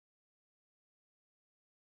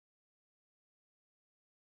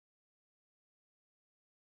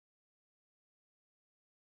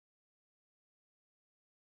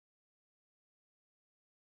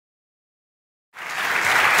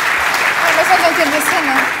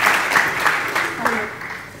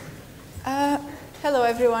Hello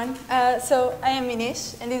everyone. So I am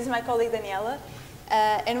Inês, and this is my colleague Daniela,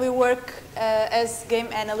 and we work as game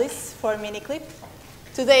analysts for Miniclip.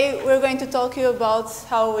 Today we're going to talk to you about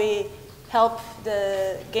how we help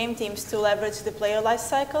the game teams to leverage the player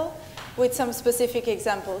lifecycle with some specific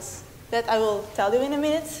examples that I will tell you in a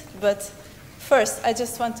minute. But first, I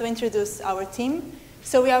just want to introduce our team.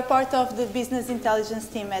 So we are part of the business intelligence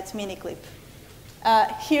team at Miniclip.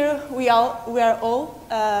 Here we are all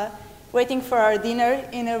waiting for our dinner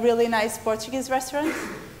in a really nice Portuguese restaurant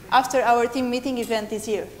after our team meeting event this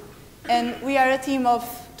year. And we are a team of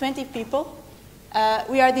 20 people.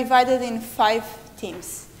 We are divided in 5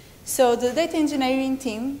 teams. So the data engineering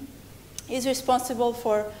team is responsible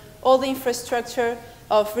for all the infrastructure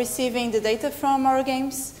of receiving the data from our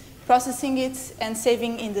games, processing it, and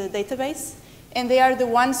saving in the database. And they are the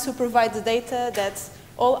ones who provide the data that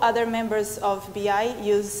all other members of BI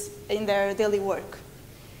use in their daily work.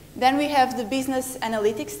 Then we have the business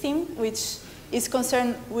analytics team, which is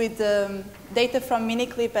concerned with data from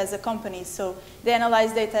Miniclip as a company. So they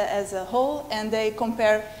analyze data as a whole, and they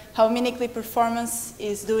compare how Miniclip performance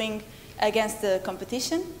is doing against the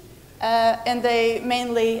competition. And they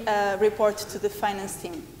mainly report to the finance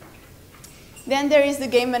team. Then there is the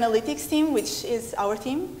game analytics team, which is our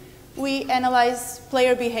team. We analyze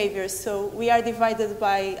player behaviors, so we are divided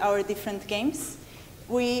by our different games.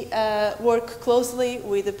 We work closely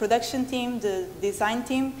with the production team, the design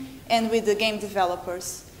team, and with the game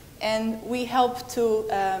developers. And we help to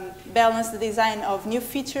balance the design of new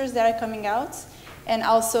features that are coming out, and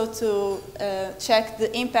also to check the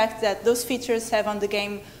impact that those features have on the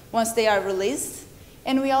game once they are released.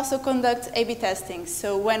 And we also conduct A/B testing.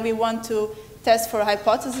 So when we want to test for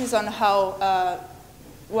hypotheses on how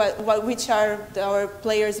which are our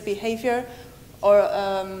players' behavior or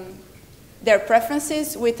their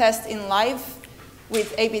preferences, we test in live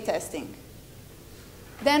with A/B testing.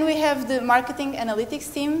 Then we have the marketing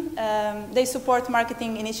analytics team. They support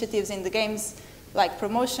marketing initiatives in the games, like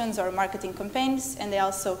promotions or marketing campaigns, and they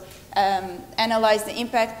also analyze the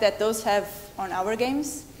impact that those have on our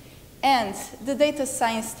games. And the data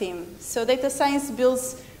science team. So data science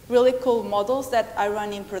builds really cool models that are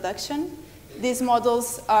run in production. These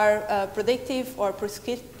models are predictive or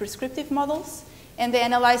prescriptive models, and they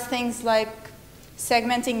analyze things like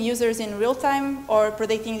segmenting users in real time or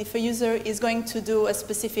predicting if a user is going to do a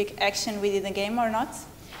specific action within the game or not.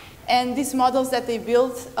 And these models that they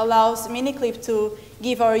build allows Miniclip to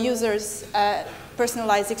give our users a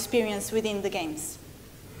personalized experience within the games.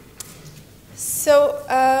 So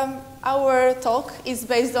our talk is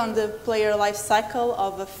based on the player life cycle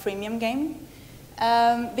of a freemium game.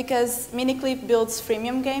 Because Miniclip builds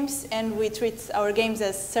freemium games, and we treat our games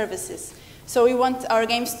as services. So we want our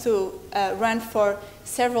games to run for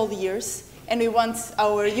several years, and we want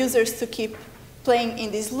our users to keep playing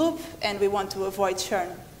in this loop, and we want to avoid churn.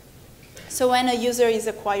 So when a user is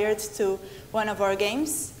acquired to one of our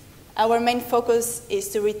games, our main focus is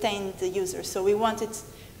to retain the user. So we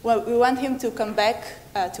want him to come back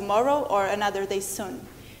tomorrow or another day soon.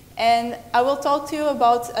 And I will talk to you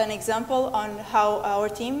about an example on how our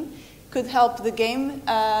team could help the game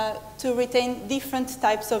to retain different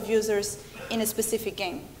types of users in a specific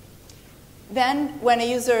game. Then, when a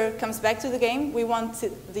user comes back to the game, we want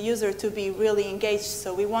the user to be really engaged,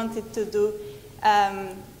 so we want it to do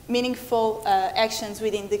meaningful actions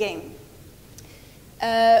within the game.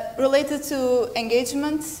 Related to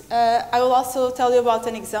engagement, I will also tell you about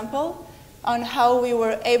an example on how we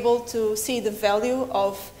were able to see the value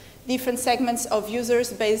of different segments of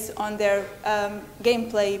users based on their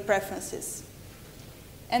gameplay preferences.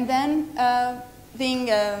 And then, being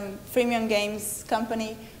a freemium games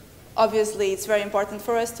company, obviously it's very important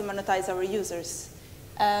for us to monetize our users.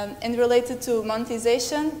 And related to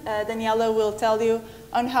monetization, Daniela will tell you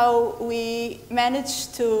on how we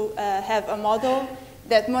managed to have a model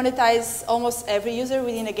that monetizes almost every user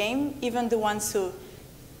within a game, even the ones who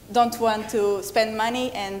don't want to spend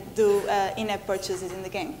money and do in-app purchases in the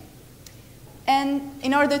game. And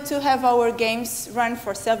in order to have our games run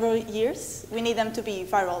for several years, we need them to be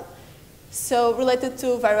viral. So related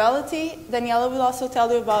to virality, Daniela will also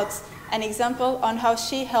tell you about an example on how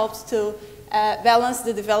she helped to balance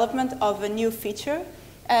the development of a new feature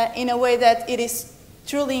in a way that it is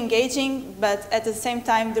truly engaging, but at the same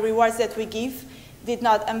time, the rewards that we give did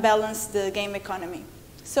not unbalance the game economy.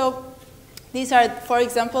 So these are 4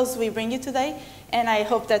 examples we bring you today, and I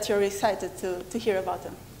hope that you're excited to hear about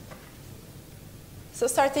them. So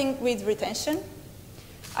starting with retention,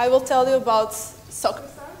 I will tell you about Soccer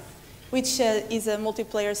Stars, which is a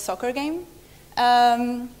multiplayer soccer game.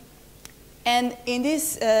 And And in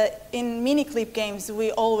Miniclip games,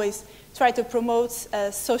 we always try to promote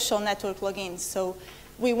social network logins. So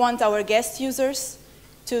we want our guest users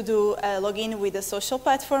to do a login with a social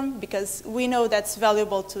platform because we know that's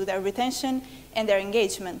valuable to their retention and their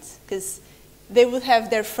engagement, because they would have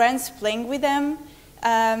their friends playing with them,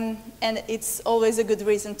 and it's always a good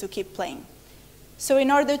reason to keep playing. So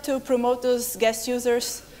in order to promote those guest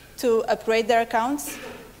users to upgrade their accounts,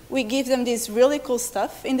 we give them this really cool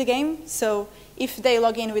stuff in the game. So if they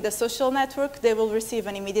log in with a social network, they will receive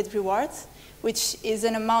an immediate reward, which is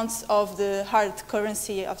an amount of the hard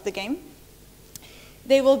currency of the game.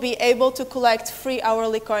 They will be able to collect free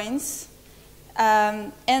hourly coins,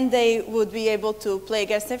 and they would be able to play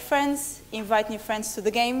against their friends, invite new friends to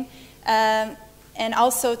the game, and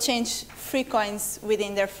also change free coins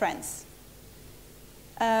within their friends.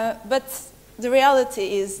 But the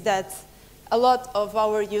reality is that a lot of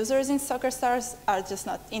our users in Soccer Stars are just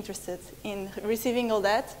not interested in receiving all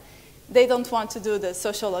that. They don't want to do the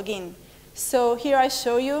social login. So here I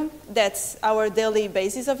show you that's our daily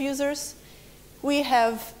basis of users. We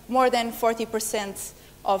have more than 40%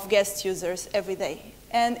 of guest users every day.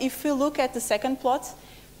 And if we look at the second plot,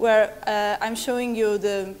 where I'm showing you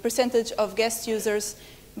the percentage of guest users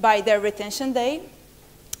by their retention day,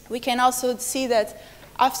 we can also see that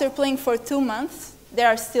after playing for 2 months, there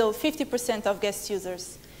are still 50% of guest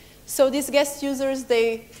users. So these guest users,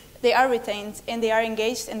 they are retained and they are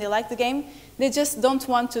engaged and they like the game. They just don't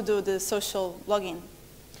want to do the social login.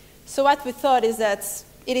 So what we thought is that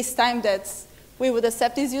it is time that we would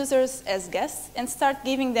accept these users as guests and start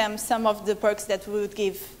giving them some of the perks that we would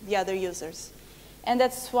give the other users. And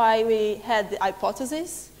that's why we had the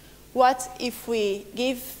hypothesis: what if we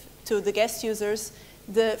give to the guest users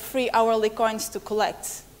the free hourly coins to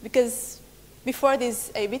collect? Because before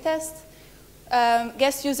this A/B test,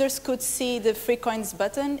 guest users could see the free coins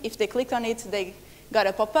button. If they clicked on it, they got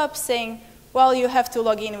a pop-up saying, well, you have to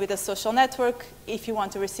log in with a social network if you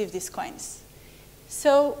want to receive these coins.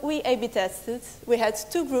 So we A/B tested. We had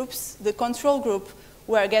 2 groups: the control group,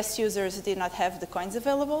 where guest users did not have the coins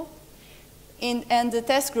available, and the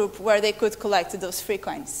test group, where they could collect those free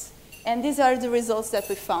coins. And these are the results that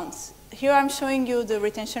we found. Here I'm showing you the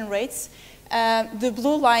retention rates. The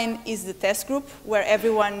blue line is the test group, where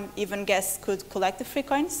everyone, even guests, could collect the free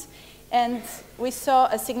coins. And we saw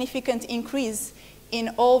a significant increase in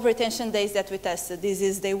all retention days that we tested. This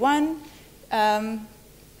is day 1,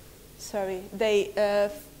 day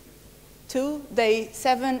 2, day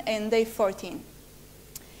 7, and day 14.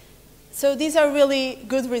 So these are really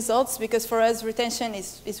good results, because for us, retention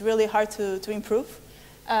is really hard to improve.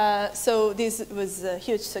 So this was a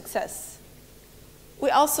huge success. We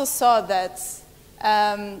also saw that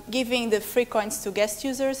giving the free coins to guest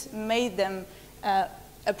users made them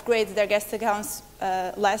upgrade their guest accounts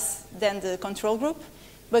less than the control group.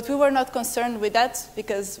 But we were not concerned with that,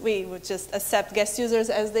 because we would just accept guest users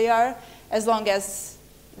as they are. As long as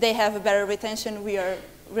they have a better retention, we are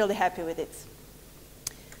really happy with it.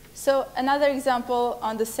 So another example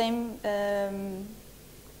on the same,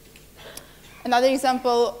 another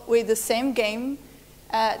example with the same game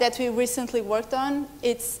that we recently worked on.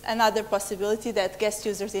 It's another possibility that guest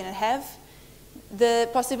users didn't have: the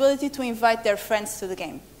possibility to invite their friends to the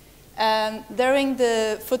game. During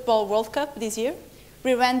the Football World Cup this year,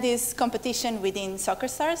 we ran this competition within Soccer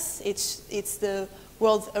Stars. It's the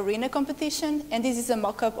World Arena competition, and this is a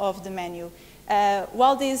mock-up of the menu.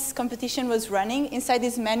 While this competition was running, inside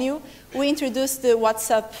this menu, we introduced the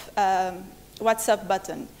WhatsApp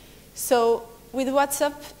button. So with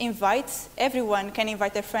WhatsApp invite, everyone can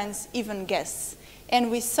invite their friends, even guests. And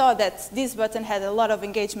we saw that this button had a lot of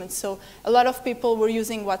engagement. So a lot of people were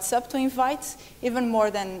using WhatsApp to invite, even more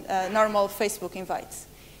than normal Facebook invites.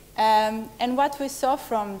 And what we saw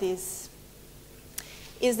from this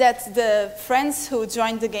is that the friends who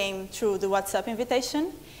joined the game through the WhatsApp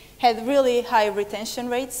invitation had really high retention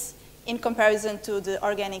rates in comparison to the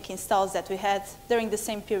organic installs that we had during the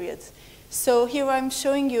same period. So here I'm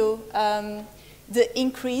showing you the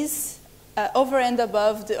increase over and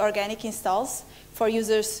above the organic installs for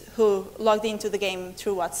users who logged into the game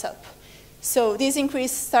through WhatsApp. So this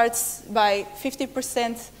increase starts by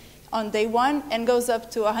 50% on day 1 and goes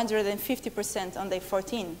up to 150% on day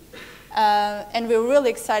 14. And we're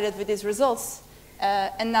really excited with these results.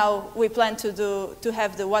 And now we plan to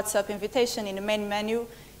have the WhatsApp invitation in the main menu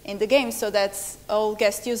in the game, so that all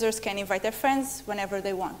guest users can invite their friends whenever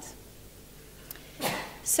they want.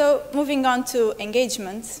 So moving on to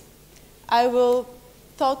engagement, I will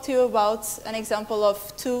talk to you about an example of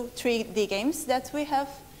 2 3D games that we have.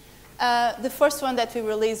 The first one that we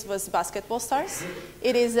released was Basketball Stars.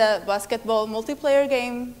 It is a basketball multiplayer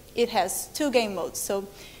game. It has 2 game modes. So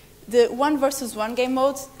the 1 versus 1 game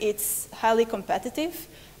mode, it's highly competitive.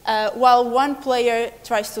 While one player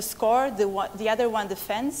tries to score, the other one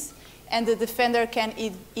defends, and the defender can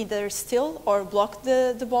either steal or block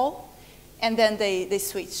the ball, and then they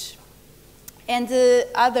switch. And the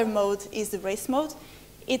other mode is the race mode.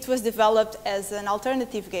 It was developed as an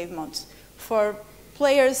alternative game mode for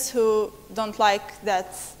players who don't like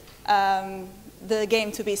that the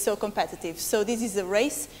game to be so competitive. So this is a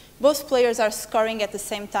race. Both players are scoring at the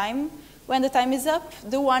same time. When the time is up,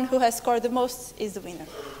 the one who has scored the most is the winner.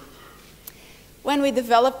 When we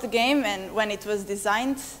developed the game and when it was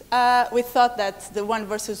designed, we thought that the 1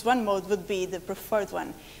 versus 1 mode would be the preferred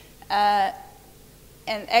one. And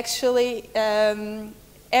actually,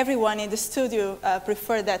 everyone in the studio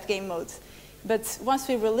preferred that game mode. But once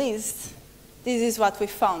we released, this is what we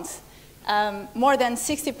found. More than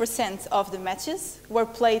 60% of the matches were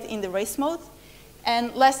played in the race mode,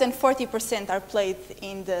 and less than 40% are played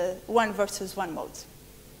in the 1 versus 1 mode.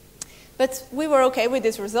 But we were okay with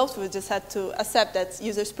this result. We just had to accept that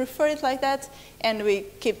users prefer it like that, and we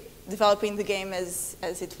keep developing the game as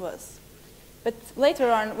it was. But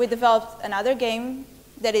later on, we developed another game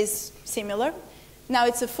that is similar. Now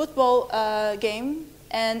it's a football game,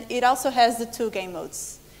 and it also has the 2 game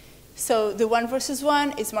modes. So the 1 versus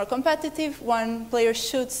 1 is more competitive. One player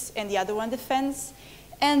shoots and the other one defends.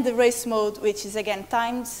 And the race mode, which is again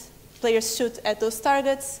timed, players shoot at those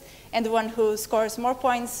targets, and the one who scores more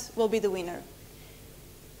points will be the winner.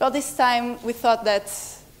 Well, this time we thought that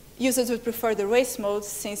users would prefer the race mode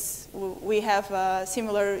since we have a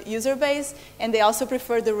similar user base, and they also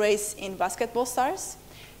prefer the race in Basketball Stars.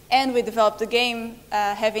 And we developed the game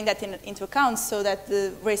having that into account so that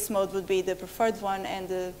the race mode would be the preferred one and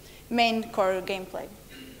the main core gameplay.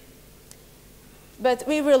 But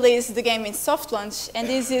we released the game in soft launch, and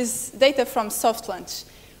this is data from soft launch.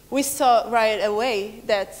 We saw right away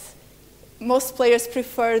that most players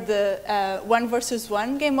prefer the 1 versus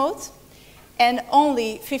 1 game mode, and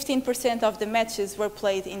only 15% of the matches were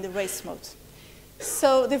played in the race mode.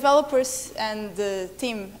 So developers and the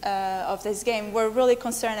team of this game were really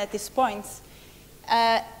concerned at this point,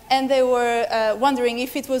 and they were wondering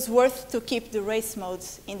if it was worth to keep the race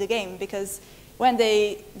modes in the game, because when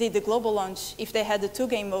they did the global launch, if they had the 2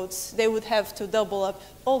 game modes, they would have to double up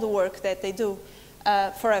all the work that they do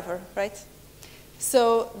forever, right?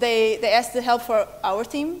 So they asked the help for our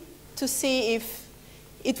team to see if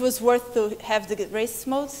it was worth to have the race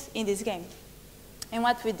modes in this game. And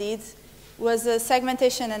what we did was a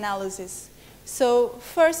segmentation analysis. So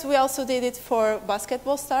first, we also did it for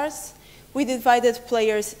Basketball Stars. We divided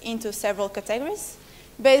players into several categories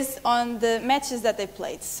based on the matches that they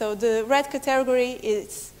played. So the red category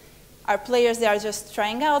are players that are just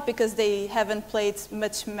trying out because they haven't played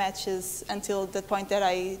much matches until the point that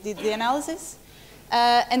I did the analysis.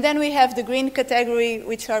 And then we have the green category,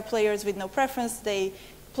 which are players with no preference. They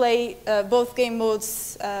play both game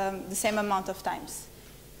modes the same amount of times.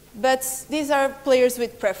 But these are players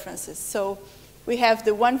with preferences. So we have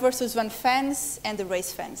the 1 versus 1 fans and the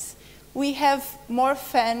race fans. We have more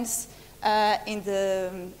fans in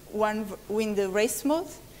the race mode,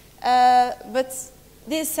 but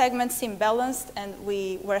these segments seem balanced, and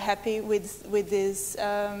we were happy with these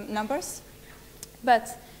numbers.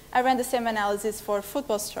 But I ran the same analysis for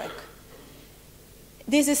Football Strike.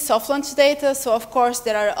 This is soft launch data, so of course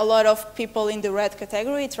there are a lot of people in the red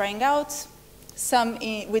category trying out, some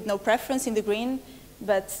with no preference in the green,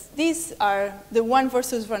 but these are the 1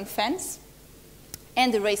 versus 1 fans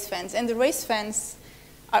and the race fans. And the race fans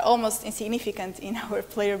are almost insignificant in our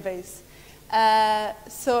player base.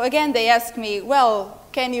 So again, they asked me, well,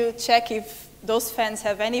 can you check if those fans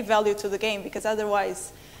have any value to the game? Because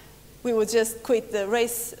otherwise, we would just quit the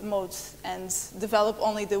race mode and develop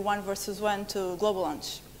only the 1 versus 1 to global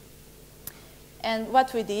launch. And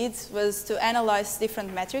what we did was to analyze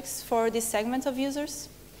different metrics for this segment of users.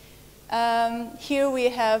 Here we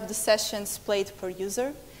have the sessions played per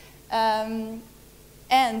user.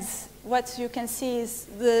 And what you can see is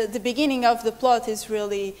the beginning of the plot is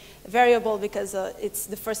really variable because it's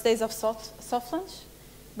the first days of soft launch.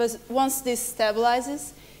 But once this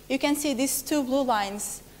stabilizes, you can see these 2 blue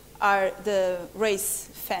lines are the race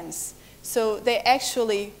fans. So they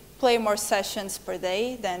actually play more sessions per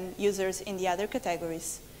day than users in the other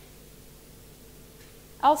categories.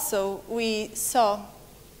 Also, we saw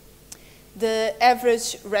the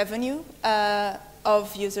average revenue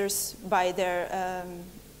of users by their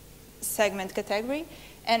segment category,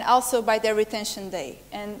 and also by their retention day.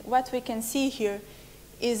 And what we can see here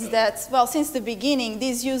is that, well, since the beginning,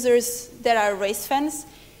 these users that are race fans,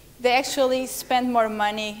 they actually spend more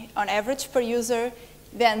money on average per user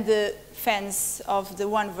than the fans of the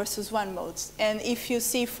 1 versus 1 modes. And if you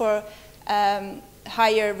see for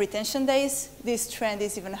higher retention days, this trend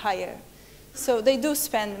is even higher. So they do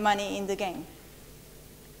spend money in the game.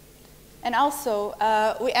 And also,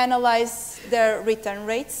 we analyze their return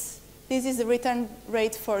rates. This is the return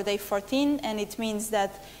rate for day 14, and it means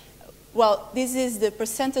that, well, this is the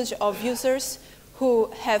percentage of users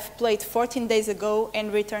who have played 14 days ago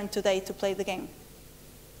and returned today to play the game.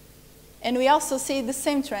 And we also see the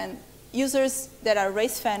same trend. Users that are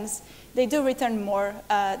race fans, they do return more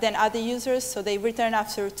than other users, so they return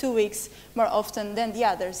after 2 weeks more often than the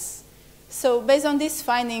others. So based on these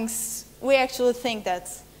findings, we actually think that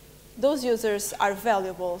those users are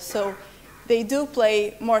valuable. So they do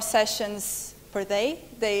play more sessions per day,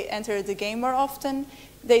 they enter the game more often,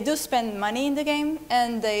 they do spend money in the game,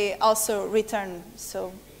 and they also return.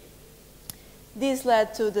 So this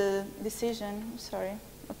led to the decision,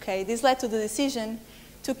 this led to the decision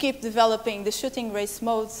to keep developing the shooting race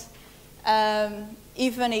modes.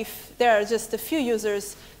 Even if there are just a few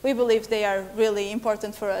users, we believe they are really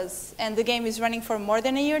important for us. And the game is running for more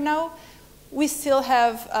than a year now. We still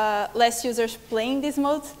have less users playing this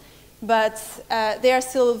mode, but they are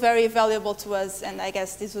still very valuable to us, and I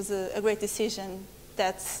guess this was a great decision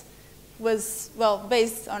that was, well,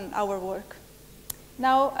 based on our work.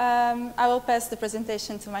 Now, I will pass the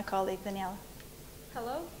presentation to my colleague, Daniela.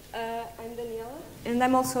 Hello, I'm Daniela, and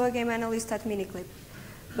I'm also a game analyst at Miniclip.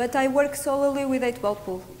 But I work solely with 8-ball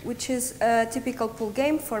pool, which is a typical pool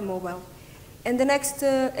game for mobile. And the next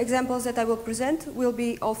examples that I will present will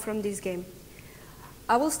be all from this game.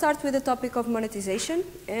 I will start with the topic of monetization,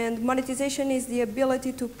 and monetization is the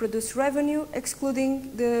ability to produce revenue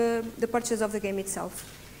excluding the purchase of the game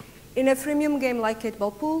itself. In a freemium game like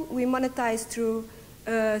 8-ball pool, we monetize through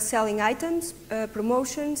selling items,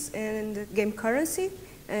 promotions, and game currency,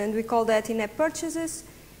 and we call that in-app purchases.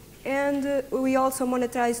 And we also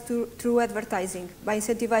monetize through advertising by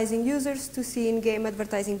incentivizing users to see in-game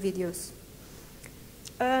advertising videos.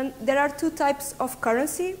 There are 2 types of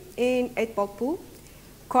currency in 8-ball pool.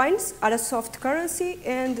 Coins are a soft currency,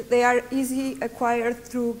 and they are easy acquired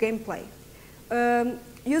through gameplay.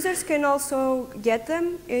 Users can also get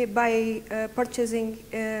them by purchasing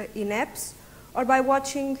in apps or by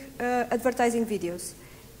watching advertising videos.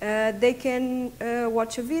 They can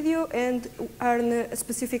watch a video and earn a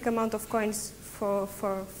specific amount of coins for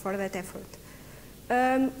that effort.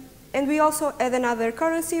 And we also add another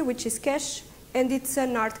currency, which is cash, and it's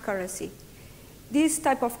an art currency. This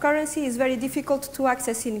type of currency is very difficult to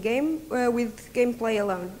access in-game with gameplay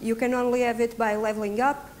alone. You can only have it by leveling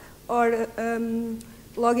up or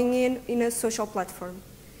logging in a social platform.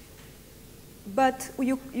 But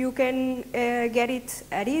you can get it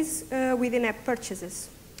at ease with in-app purchases.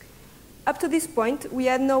 Up to this point, we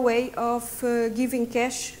had no way of giving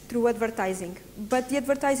cash through advertising, but the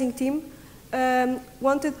advertising team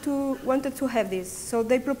wanted to have this. So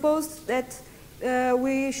they proposed that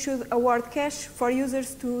we should award cash for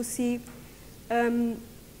users to see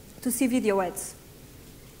video ads.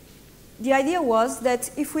 The idea was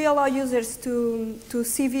that if we allow users to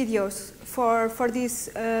see videos for this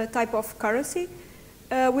type of currency,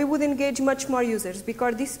 we would engage much more users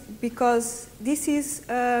because this is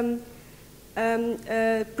a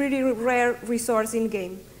pretty rare resource in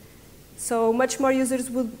game. So much more users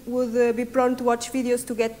would be prone to watch videos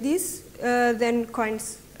to get this than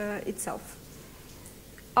coins itself.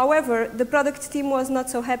 However, the product team was not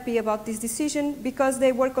so happy about this decision because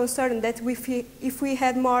they were concerned that if we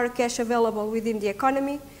had more cash available within the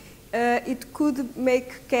economy, it could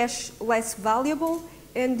make cash less valuable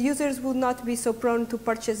and users would not be so prone to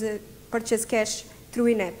purchase cash through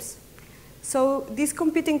in-apps. So these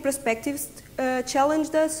competing perspectives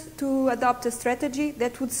challenged us to adopt a strategy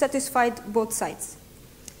that would satisfy both sides.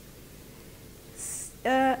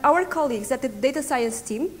 Our colleagues at the data science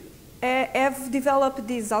team have developed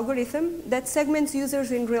this algorithm that segments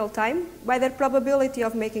users in real time by their probability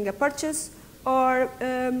of making a purchase or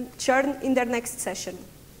churn in their next session.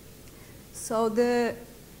 So the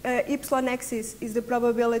y-axis is the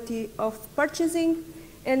probability of purchasing,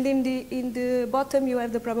 and in the bottom you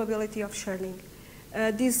have the probability of churning.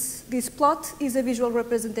 This plot is a visual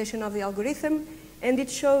representation of the algorithm, and it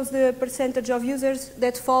shows the percentage of users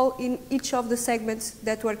that fall in each of the segments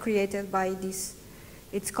that were created by this.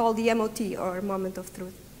 It's called the MOT, or moment of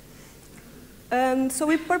truth. So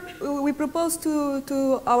we proposed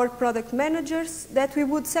to our product managers that we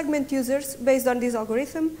would segment users based on this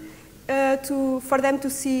algorithm for them to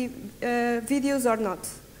see videos or not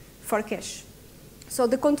for cash. So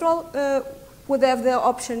the control would have the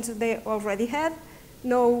options they already had,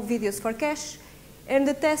 no videos for cache, and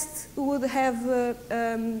the test would have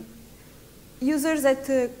users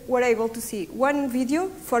that were able to see one video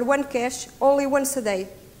for one cache only once a day.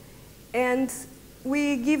 And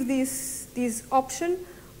we give this option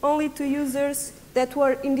only to users that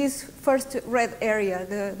were in this first red area,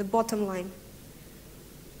 the bottom line.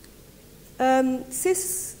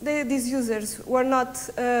 Since these users were not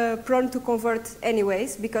prone to convert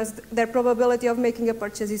anyways, because their probability of making a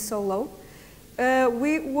purchase is so low,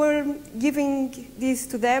 we were giving this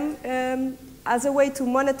to them as a way to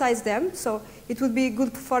monetize them. So it would be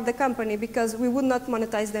good for the company because we would not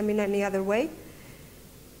monetize them in any other way.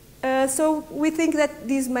 So we think that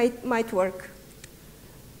this might work.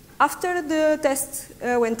 After the test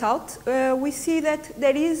went out, we see that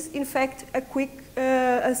there is, in fact, a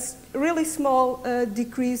really small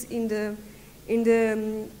decrease in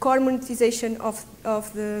the core monetization of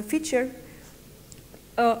the feature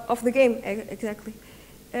of the game, exactly.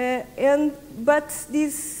 But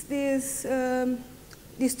this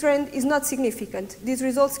trend is not significant. These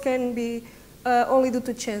results can be only due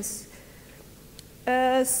to chance.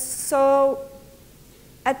 So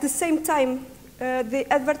at the same time, the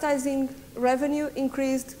advertising revenue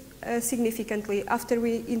increased significantly after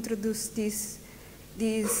we introduced this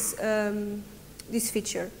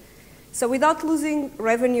feature. So without losing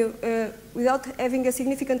revenue, without having a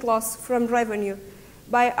significant loss from revenue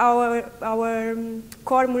by our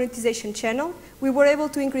core monetization channel, we were able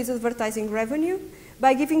to increase advertising revenue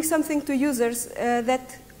by giving something to users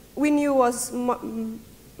that we knew was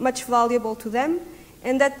much valuable to them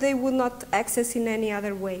and that they would not access in any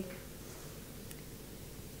other way.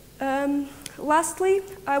 Lastly,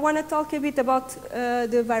 I want to talk a bit about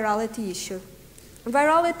the virality issue.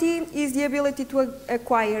 Virality is the ability to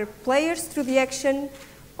acquire players through the action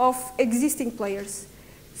of existing players.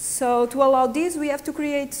 So to allow this, we have to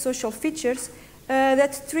create social features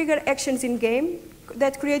that trigger actions in game,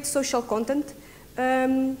 that create social content,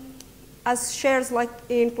 as shares like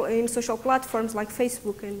in social platforms like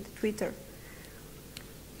Facebook and Twitter.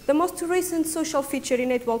 The most recent social feature in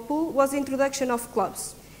 8-ball-pool was the introduction of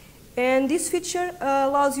clubs. And this feature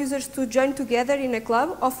allows users to join together in a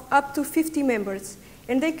club of up to 50 members,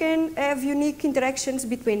 and they can have unique interactions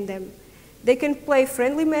between them. They can play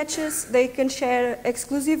friendly matches, they can share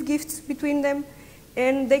exclusive gifts between them,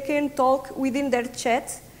 and they can talk within their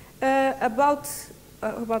chat about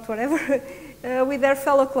whatever with their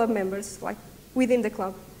fellow club members, like within the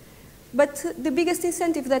club. But the biggest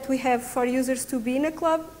incentive that we have for users to be in a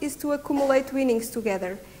club is to accumulate winnings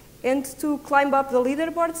together and to climb up the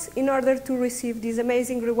leaderboards in order to receive these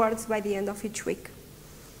amazing rewards by the end of each week.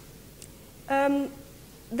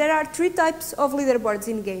 There are 3 types of leaderboards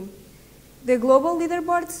in-game. The global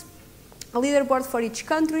leaderboards, a leaderboard for each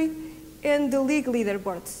country, and the league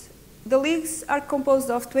leaderboards. The leagues are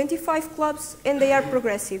composed of 25 clubs and they are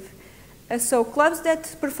progressive. So clubs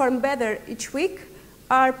that perform better each week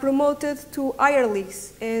are promoted to higher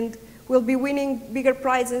leagues and will be winning bigger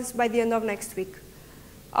prizes by the end of next week.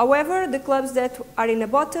 However, the clubs that are in the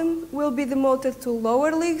bottom will be demoted to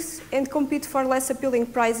lower leagues and compete for less appealing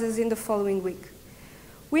prizes in the following week.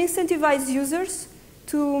 We incentivize users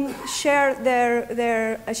to share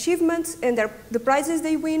their achievements and the prizes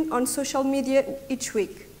they win on social media each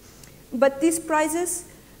week. But these prizes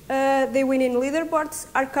they win in leaderboards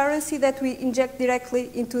are currency that we inject directly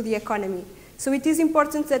into the economy. So it is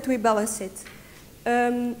important that we balance it.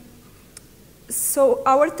 So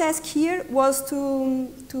our task here was to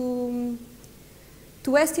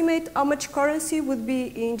estimate how much currency would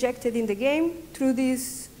be injected in the game through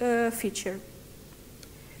this feature.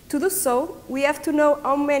 To do so, we have to know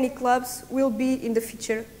how many clubs will be in the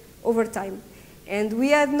feature over time. And we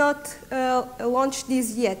had not launched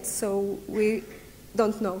this yet, so we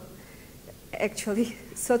don't know, actually.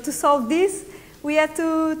 So to solve this, we had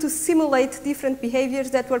to simulate different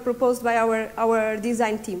behaviors that were proposed by our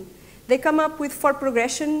design team. They come up with 4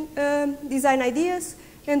 progression design ideas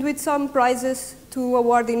and with some prizes to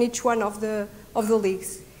award in each one of the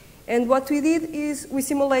leagues. And what we did is we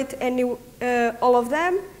simulate all of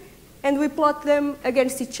them and we plot them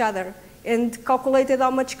against each other and calculated how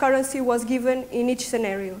much currency was given in each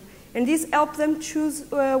scenario. And this helped them choose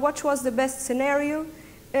what was the best scenario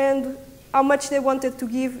and how much they wanted to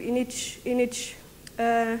give in each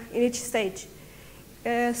stage.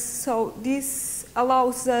 So this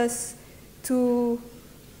allows us to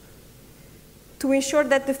ensure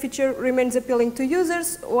that the feature remains appealing to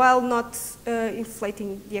users while not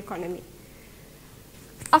inflating the economy.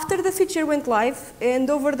 After the feature went live, and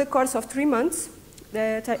over the course of 3 months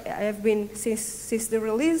that I have been since the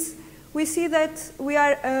release, we see that we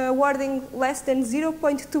are awarding less than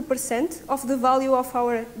 0.2% of the value of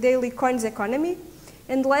our daily coins economy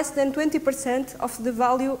and less than 20% of the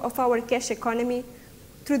value of our cash economy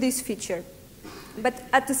through this feature. But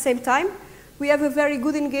at the same time, we have a very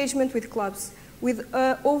good engagement with clubs, with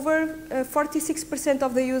over 46%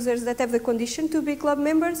 of the users that have the condition to be club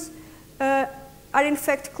members are in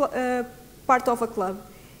fact part of a club.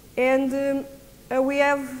 And we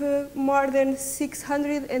have more than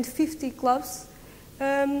 650 clubs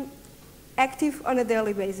active on a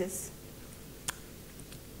daily basis.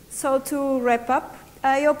 So to wrap up,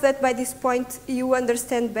 I hope that by this point you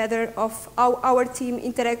understand better of how our team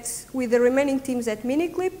interacts with the remaining teams at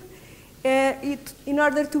Miniclip in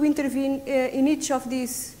order to intervene in each of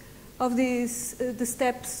these the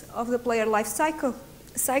steps of the player life cycle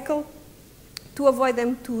to avoid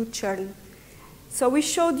them to churn. So we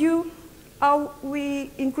showed you how we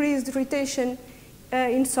increased retention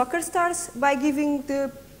in Soccer Stars by giving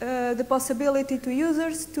the possibility to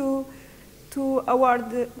users to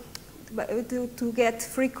award to get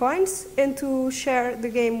free coins and to share the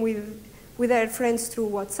game with their friends through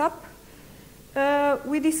WhatsApp.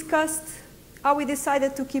 We discussed how we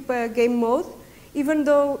decided to keep a game mode, even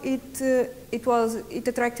though it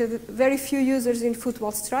attracted very few users in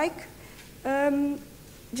Football Strike,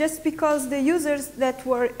 just because the users that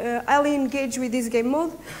were highly engaged with this game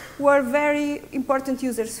mode were very important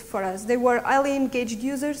users for us. They were highly engaged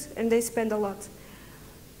users and they spend a lot.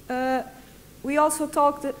 We also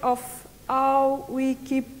talked of how we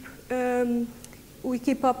keep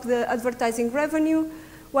up the advertising revenue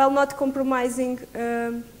while not compromising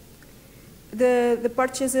the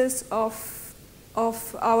purchases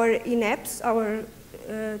of our in-apps, our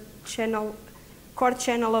core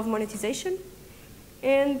channel of monetization.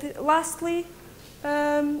 And lastly,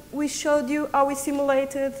 we showed you how we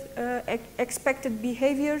simulated expected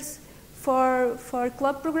behaviors for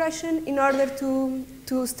club progression in order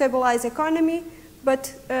to stabilize economy,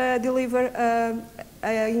 but deliver an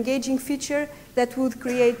engaging feature that would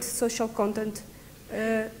create social content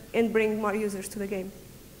and bring more users to the game.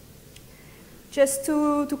 Just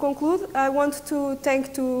to conclude, I want to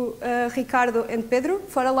thank Ricardo and Pedro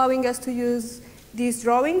for allowing us to use these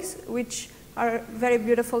drawings, which are very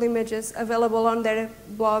beautiful images available on their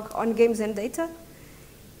blog on Games and Data.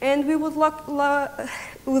 And we would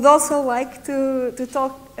also like to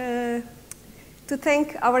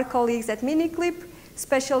thank our colleagues at Miniclip,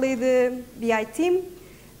 especially the BI team,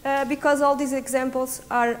 because all these examples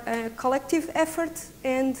are a collective effort,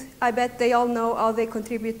 and I bet they all know how they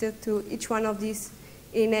contributed to each one of these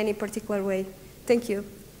in any particular way. Thank you.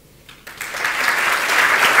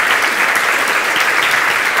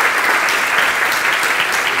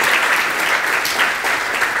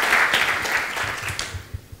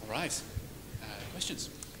 All right. Questions?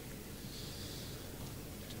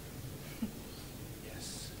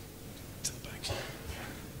 Yes. To the back.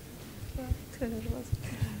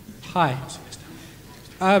 Hi.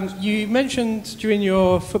 You mentioned during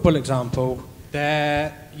your football example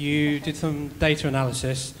there you did some data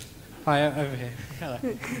analysis. Hi, over here. Hello.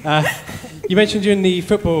 You mentioned during the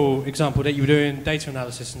football example that you were doing data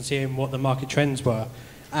analysis and seeing what the market trends were.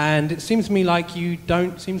 And it seems to me like you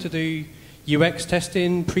don't seem to do UX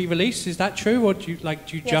testing pre-release. Is that true, or do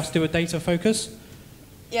you just do a data focus?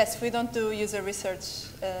 Yes, we don't do user research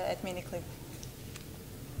at Miniclip.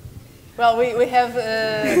 Well, we have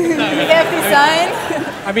we have design.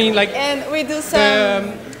 I mean, like, and we do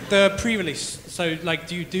some the pre-release. So, like,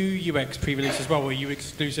 do you do UX pre-release as well, or are you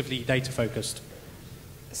exclusively data focused?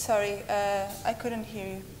 Sorry, I couldn't hear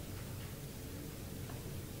you.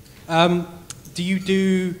 Do you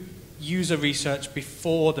do user research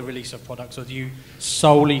before the release of products, or do you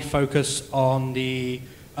solely focus on the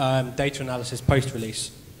data analysis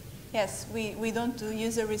post-release? Yes, we don't do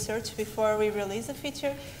user research before we release a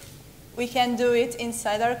feature. We can do it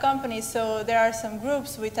inside our company, so there are some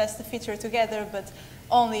groups we test the feature together, but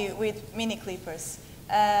only with Miniclippers.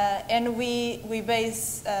 And we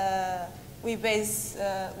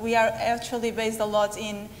are actually based a lot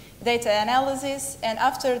in data analysis, and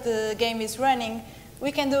after the game is running,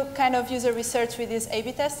 we can do kind of user research with this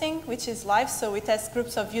A/B testing, which is live, so we test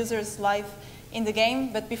groups of users live in the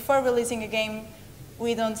game, but before releasing a game,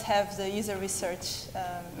 we don't have the user research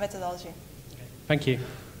methodology. Okay. Thank you.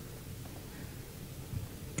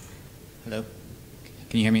 Hello?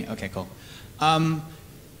 Can you hear me? Okay, cool.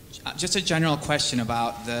 Just a general question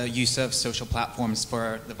about the use of social platforms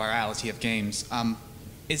for the virality of games.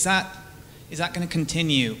 Is that going to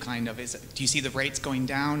continue, kind of? Do you see the rates going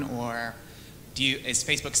down, or is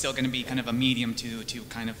Facebook still going to be kind of a medium to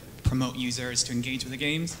kind of promote users to engage with the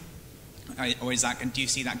games? Or is that, do you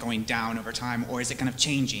see that going down over time, or is it kind of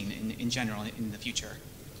changing in general in the future?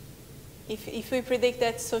 If we predict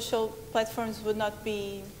that social platforms would not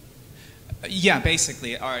be... Yeah,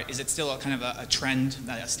 basically. Or is it still kind of a trend,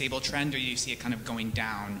 a stable trend, or do you see it kind of going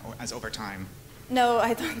down as over time? No,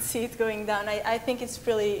 I don't see it going down. I think it's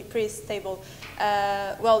pretty stable.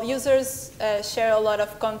 Well, users share a lot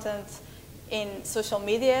of content in social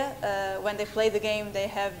media. When they play the game, they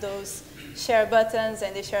have those share buttons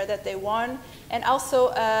and they share that they won. And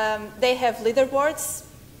also, they have leaderboards.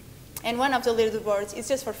 And one of the leaderboards is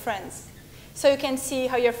just for friends. So you can see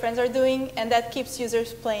how your friends are doing, and that keeps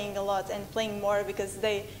users playing a lot and playing more because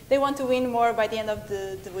they want to win more by the end of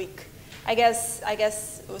the week. I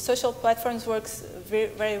guess social platforms works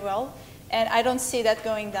very well, and I don't see that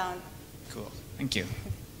going down. Cool. Thank you.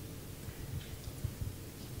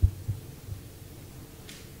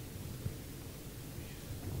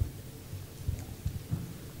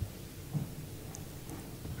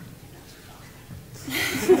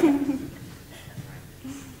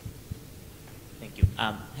 Thank you.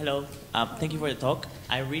 Hello. Thank you for the talk.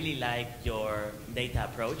 I really like your data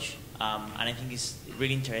approach, and I think it's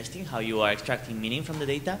really interesting how you are extracting meaning from the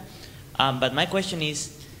data. But my question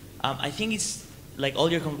is, I think it's like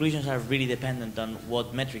all your conclusions are really dependent on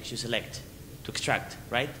what metrics you select to extract,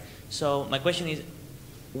 right? So my question is,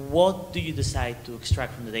 what do you decide to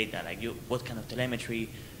extract from the data? Like what kind of telemetry?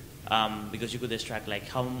 Because you could extract like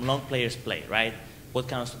how long players play, right? What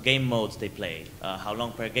kind of game modes they play, how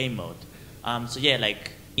long per game mode. So yeah,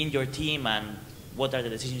 like in your team, and what are the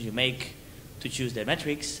decisions you make to choose the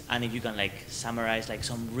metrics, and if you can like summarize like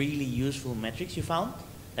some really useful metrics you found,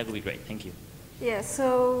 that would be great. Thank you. Yeah,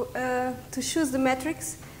 so to choose the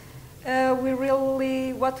metrics,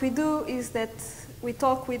 what we do is that we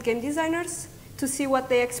talk with game designers to see what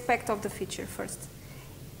they expect of the feature first.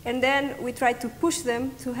 And then we try to push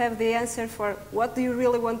them to have the answer for what do you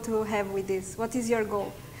really want to have with this? What is your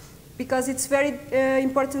goal? Because it's very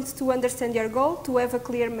important to understand your goal, to have a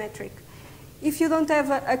clear metric. If you don't have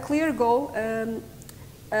a clear goal,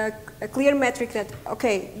 a clear metric that,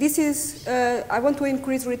 okay, this is, I want to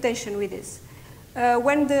increase retention with this.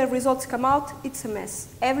 When the results come out, it's a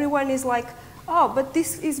mess. Everyone is like, oh, but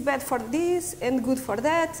this is bad for this and good for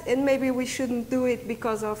that, and maybe we shouldn't do it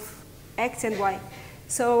because of X and Y.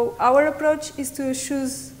 So our approach is to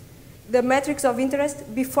choose the metrics of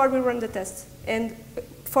interest before we run the test. And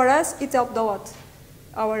for us, it helped a lot,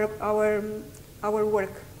 our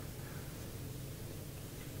work.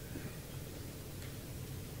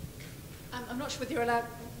 I'm not sure whether you're allowed.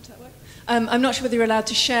 I'm not sure whether you're allowed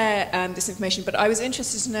to share this information, but I was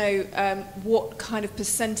interested to know what kind of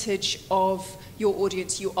percentage of your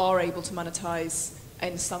audience you are able to monetize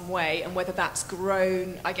in some way, and whether that's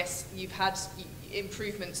grown. I guess you've had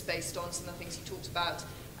improvements based on some of the things you talked about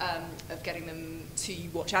of getting them to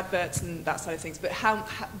watch adverts and that side of things. But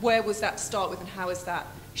where was that to start with, and how has that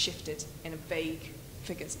shifted in a vague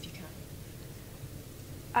figures, if you can?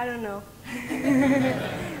 I don't know.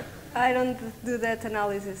 I don't do that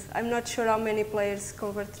analysis. I'm not sure how many players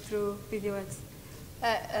convert through video ads.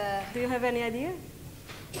 Do you have any idea?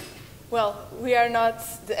 Well, we are not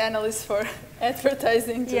the analysts for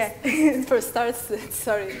advertising, for starts,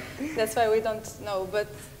 sorry. That's why we don't know. But,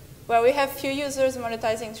 well, we have few users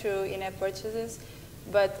monetizing through in-app purchases,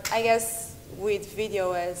 but I guess with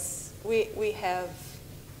video ads, we have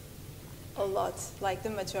a lot, like the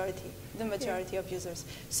majority of users.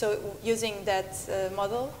 So using that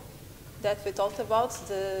model that we talked about,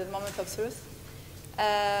 the moment of truth,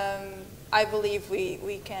 I believe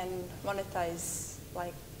we can monetize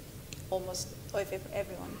like almost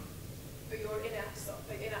everyone. But your in-app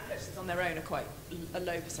purchases on their own are quite a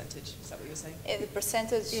low percentage, is that what you're saying? The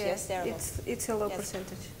percentage, yes, they are low. It's a low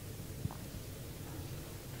percentage.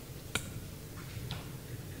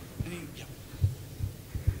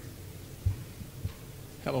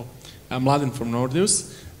 Hello, I'm Mladen from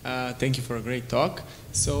Nordeus. Thank you for a great talk.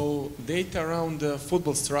 So data around the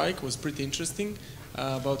football strike was pretty interesting,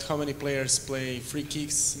 about how many players play free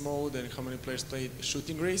kicks mode and how many players play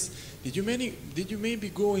shooting race. Did you maybe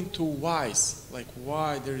go into whys, like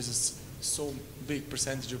why there is a so big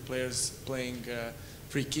percentage of players playing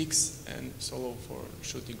free kicks and solo for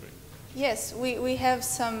shooting race? Yes, we have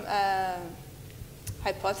some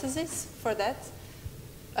hypotheses for that.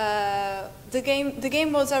 The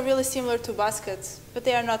game modes are really similar to basket, but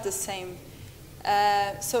they are not the same.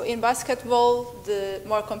 So in basketball, the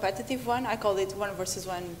more competitive one, I call it 1 versus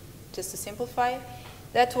 1 just to simplify.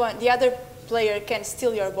 That one, the other player can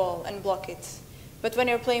steal your ball and block it. But when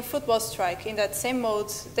you're playing football strike, in that same mode,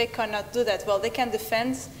 they cannot do that. Well, they can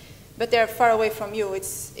defend, but they're far away from you.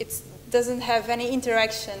 doesn't have any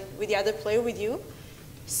interaction with the other player, with you.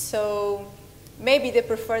 So maybe they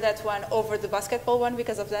prefer that one over the basketball one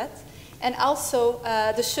because of that. And also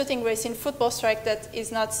the shooting race in Football Strike that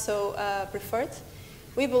is not so preferred.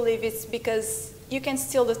 We believe it's because you can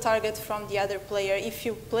steal the target from the other player. If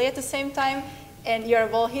you play at the same time and your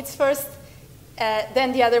ball hits first,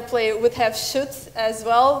 then the other player would have shoot as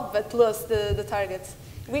well, but lose the target.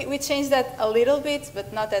 We changed that a little bit,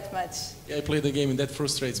 but not that much. Yeah, I play the game and that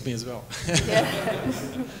frustrates me as well. Yeah.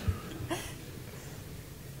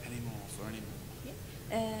 Any more for any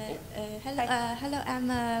more? Hello, I'm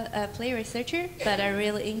a play researcher, but I'm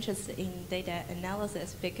really interested in data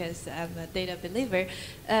analysis because I'm a data believer.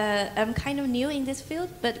 I'm kind of new in this field,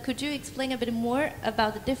 but could you explain a bit more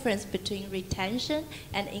about the difference between retention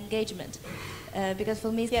and engagement? Because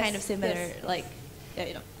for me, it's kind of similar, like,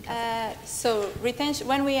 you know. So retention,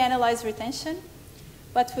 when we analyze retention,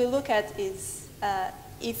 what we look at is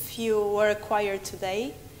if you were acquired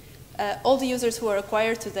today, all the users who are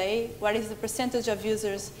acquired today, what is the percentage of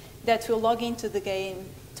users that will log into the game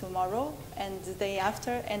tomorrow and the day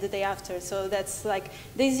after and the day after. So that's like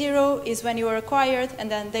day 0 is when you were acquired, and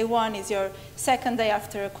then day 1 is your second day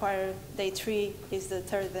after acquired, day 3 is the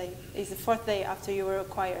third day, is the 4th day after you were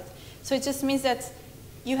acquired. So it just means that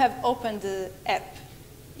you have opened the app,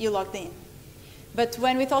 you logged in. But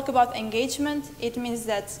when we talk about engagement, it means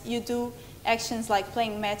that you do actions like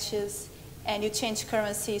playing matches, and you change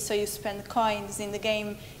currency, so you spend coins in the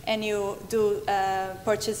game, and you do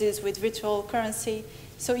purchases with virtual currency.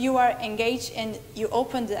 So you are engaged, and you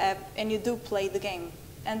open the app, and you do play the game.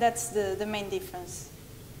 And that's the main difference.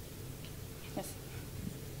 Yes.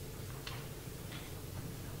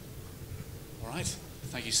 All right.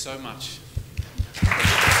 Thank you so much